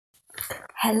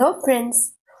Hello friends,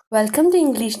 welcome to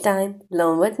English Time.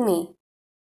 Learn with me.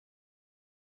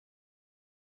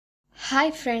 Hi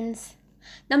friends.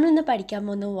 നമ്മൾ ഇന്ന് പഠിക്കാൻ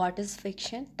പോകുന്ന what is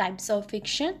fiction, types of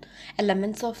fiction,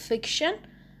 elements of fiction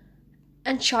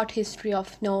and short history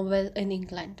of novel in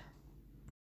England.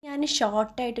 ഞാൻ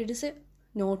ഷോർട്ടായിട്ടൊരു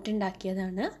not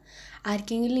ഉണ്ടാക്കിയതാണ്.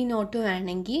 ആർക്കെങ്കിലും ഈ not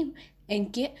വേണമെങ്കിൽ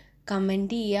എനിക്ക്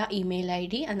കമൻറ്റ് ചെയ്യുക ഇമെയിൽ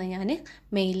ID, എന്നാൽ ഞാൻ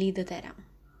മെയിൽ ചെയ്ത് തരാം.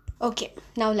 Okay,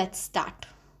 now let's start.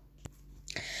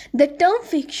 The term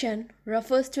fiction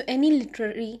refers to any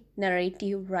literary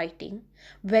narrative writing,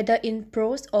 whether in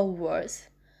prose or verse,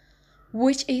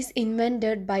 which is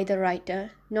invented by the writer,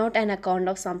 not an account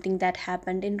of something that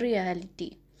happened in reality.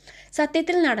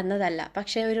 സത്യത്തിൽ നടന്നതല്ല,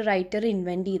 പക്ഷേ ഒരു writer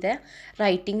invent ചെയ്ത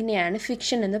റൈറ്റിങ്ങിനെയാണ്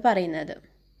fiction എന്ന് പറയുന്നത്.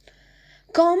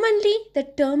 Commonly, the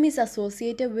term is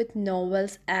associated with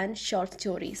novels and short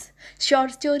stories.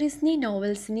 Short സ്റ്റോറീസിനെയും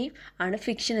നോവൽസിനെയും ആണ്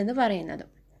fiction എന്ന് പറയുന്നത്.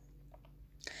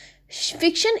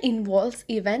 Fiction involves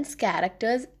events,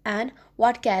 characters, and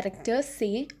what characters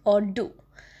say or do.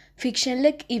 ഫിക്ഷനിൽ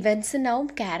events ഉണ്ടാവും,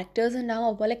 ക്യാരക്ടേഴ്സ് ഉണ്ടാവും,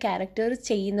 അതുപോലെ ക്യാരക്ടേഴ്സ്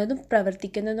ചെയ്യുന്നതും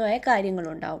പ്രവർത്തിക്കുന്നതുമായ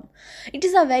കാര്യങ്ങളുണ്ടാവും. It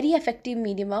is A very effective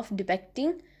medium of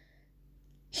ഡിപെക്റ്റിംഗ്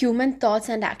human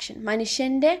thoughts and action.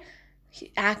 മനുഷ്യൻ്റെ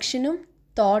ആക്ഷനും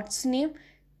തോട്ട്സിനെയും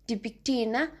ഡിപിക്റ്റ്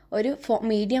ചെയ്യുന്ന ഒരു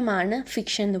മീഡിയമാണ്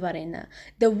ഫിക്ഷൻ എന്ന് പറയുന്നത്.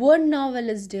 The word novel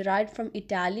is derived from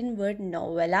Italian word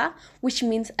നോവല, which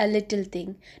means A little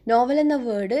thing. Novel എന്ന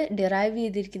വേർഡ് ഡിറൈവ്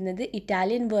ചെയ്തിരിക്കുന്നത്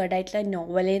ഇറ്റാലിയൻ വേർഡായിട്ടുള്ള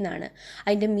നോവലെന്നാണ്.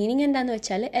 അതിൻ്റെ മീനിങ് എന്താണെന്ന്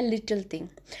വെച്ചാൽ A little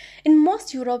thing. In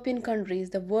most European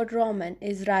countries the word Roman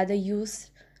is rather used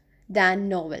than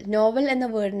novel. Novel എന്ന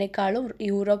വേർഡിനേക്കാളും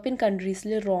European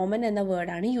കൺട്രീസിൽ Roman എന്ന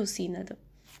വേർഡാണ് use ചെയ്യുന്നത്.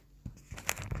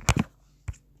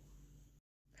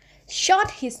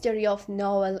 Short history of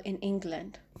novel in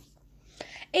England.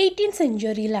 18th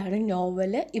സെഞ്ച്വറിയിലാണ്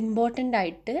novel important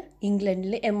ആയിട്ട്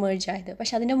ഇംഗ്ലണ്ടിൽ എമേർജ് ആയത്.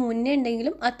 പക്ഷെ അതിൻ്റെ മുന്നേ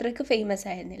ഉണ്ടെങ്കിലും അത്രയ്ക്ക് ഫേമസ്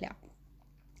ആയിരുന്നില്ല.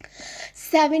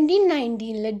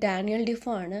 1719 ഡാനിയൽ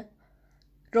ഡിഫോ ആണ്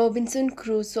റോബിൻസൺ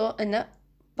ക്രൂസോ എന്ന്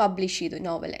പബ്ലിഷ് ചെയ്തു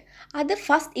നോവൽ. അത്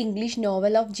first English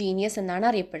novel of genius എന്നാണ്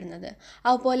അറിയപ്പെടുന്നത്.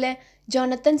 അതുപോലെ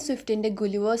ജോണത്തൻ സ്വിഫ്റ്റിൻ്റെ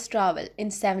ഗുലിവേഴ്സ് travel in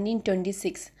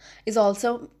 1726 is also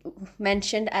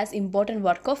mentioned as important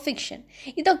work of fiction.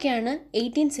 ഇതൊക്കെയാണ്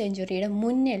 18th സെഞ്ച്വറിയുടെ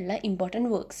മുന്നേയുള്ള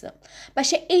ഇമ്പോർട്ടൻറ്റ് വർക്ക്സ്.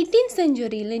 പക്ഷേ 18th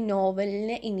സെഞ്ച്വറിയിൽ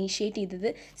നോവലിനെ ഇനീഷ്യേറ്റ് ചെയ്തത്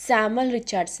സാമുവൽ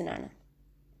റിച്ചാർഡ്സനാണ്.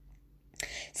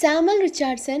 സാമുവൽ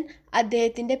റിച്ചാർഡ്സൺ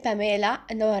അദ്ദേഹത്തിൻ്റെ പെമേല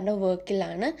എന്ന് പറഞ്ഞ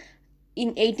വർക്കിലാണ്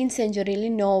 18th സെഞ്ച്വറിയിൽ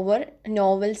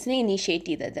നോവൽസിനെ ഇനീഷ്യേറ്റ്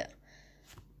ചെയ്തത്.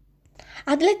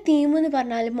 അതിലെ തീം എന്ന്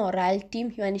പറഞ്ഞാൽ മൊറാലിറ്റിയും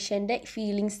മനുഷ്യൻ്റെ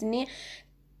ഫീലിങ്സിനെ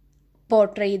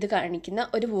പോർട്രേ ചെയ്ത് കാണിക്കുന്ന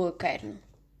ഒരു വർക്കായിരുന്നു.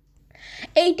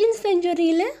 18th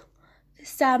സെഞ്ച്വറിയിൽ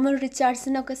സാമുവൽ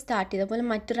റിച്ചാർഡ്സനൊക്കെ സ്റ്റാർട്ട് ചെയ്ത പോലെ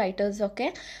മറ്റ് റൈറ്റേഴ്സൊക്കെ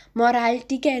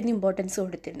മൊറാലിറ്റിക്കായിരുന്നു ഇമ്പോർട്ടൻസ്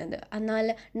കൊടുത്തിരുന്നത്. എന്നാൽ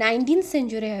 19th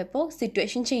സെഞ്ച്വറി ആയപ്പോൾ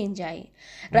situation ചേഞ്ചായി.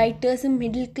 Writers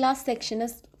middle class സെക്ഷനെ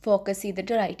focus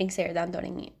ചെയ്തിട്ട് റൈറ്റിങ്സ് എഴുതാൻ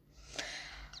തുടങ്ങി.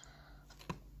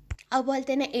 അതുപോലെ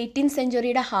തന്നെ 18th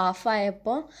സെഞ്ച്വറിയുടെ ഹാഫ്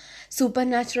ആയപ്പോൾ സൂപ്പർ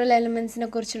നാച്ചുറൽ എലിമെൻസിനെ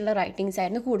കുറിച്ചുള്ള റൈറ്റിങ്സ്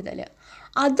ആയിരുന്നു കൂടുതൽ.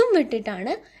 അതും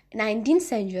വിട്ടിട്ടാണ് 19th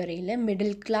സെഞ്ച്വറിയിൽ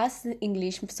മിഡിൽ ക്ലാസ്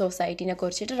ഇംഗ്ലീഷ് സൊസൈറ്റീനെ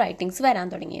കുറിച്ചിട്ട് റൈറ്റിങ്സ് വരാൻ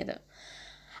തുടങ്ങിയത്.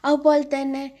 അതുപോലെ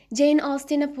തന്നെ ജെയിൻ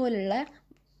ഓസ്റ്റിനെ പോലുള്ള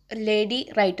ലേഡി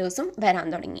റൈറ്റേഴ്സും വരാൻ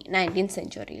തുടങ്ങി 19th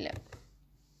സെഞ്ച്വറിയിൽ.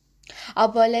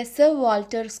 അതുപോലെ sir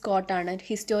Walter സ്കോട്ടാണ്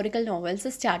historical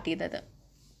novels start ചെയ്തത്.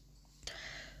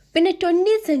 പിന്നെ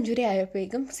 20th സെഞ്ച്വറി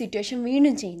ആയപ്പോഴേക്കും സിറ്റുവേഷൻ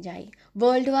വീണ്ടും ചേഞ്ചായി.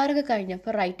 വേൾഡ് വാർ ഒക്കെ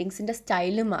കഴിഞ്ഞപ്പോൾ റൈറ്റിങ്സിൻ്റെ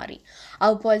സ്റ്റൈല് മാറി.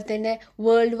 അതുപോലെ തന്നെ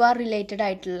വേൾഡ് വാർ റിലേറ്റഡ്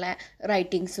ആയിട്ടുള്ള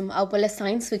റൈറ്റിങ്സും അതുപോലെ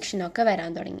സയൻസ് ഫിക്ഷനൊക്കെ വരാൻ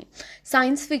തുടങ്ങി.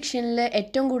 സയൻസ് ഫിക്ഷനിൽ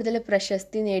ഏറ്റവും കൂടുതൽ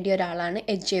പ്രശസ്തി നേടിയ ഒരാളാണ്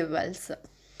H.G. വെൽസ്.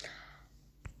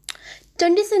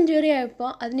 20th സെഞ്ച്വറി ആയപ്പോൾ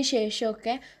അതിന്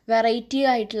ശേഷമൊക്കെ വെറൈറ്റി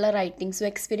ആയിട്ടുള്ള റൈറ്റിങ്സും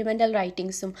എക്സ്പെരിമെൻ്റൽ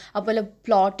റൈറ്റിങ്സും അതുപോലെ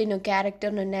പ്ലോട്ടിനും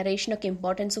ക്യാരക്ടറിനും നറേഷനൊക്കെ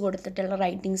ഇമ്പോർട്ടൻസ് കൊടുത്തിട്ടുള്ള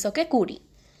റൈറ്റിങ്സൊക്കെ കൂടി.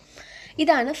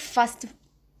 ഇതാണ് ഫസ്റ്റ്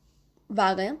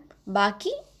ഭാഗം.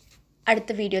 ബാക്കി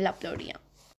അടുത്ത വീഡിയോയിൽ അപ്ലോഡ് ചെയ്യാം.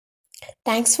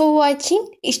 Thanks for watching.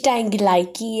 ഇഷ്ടമെങ്കിൽ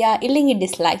ലൈക്ക് ചെയ്യുക, ഇല്ലെങ്കിൽ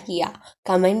ഡിസ്ലൈക്ക് ചെയ്യുക,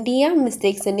 കമൻറ്റ് ചെയ്യുക,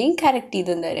 മിസ്റ്റേക്സ് ഉണ്ടെങ്കിൽ കറക്റ്റ്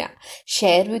ചെയ്തു തരിക.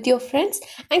 Share with your friends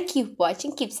and keep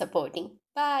watching, keep supporting.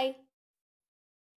 By.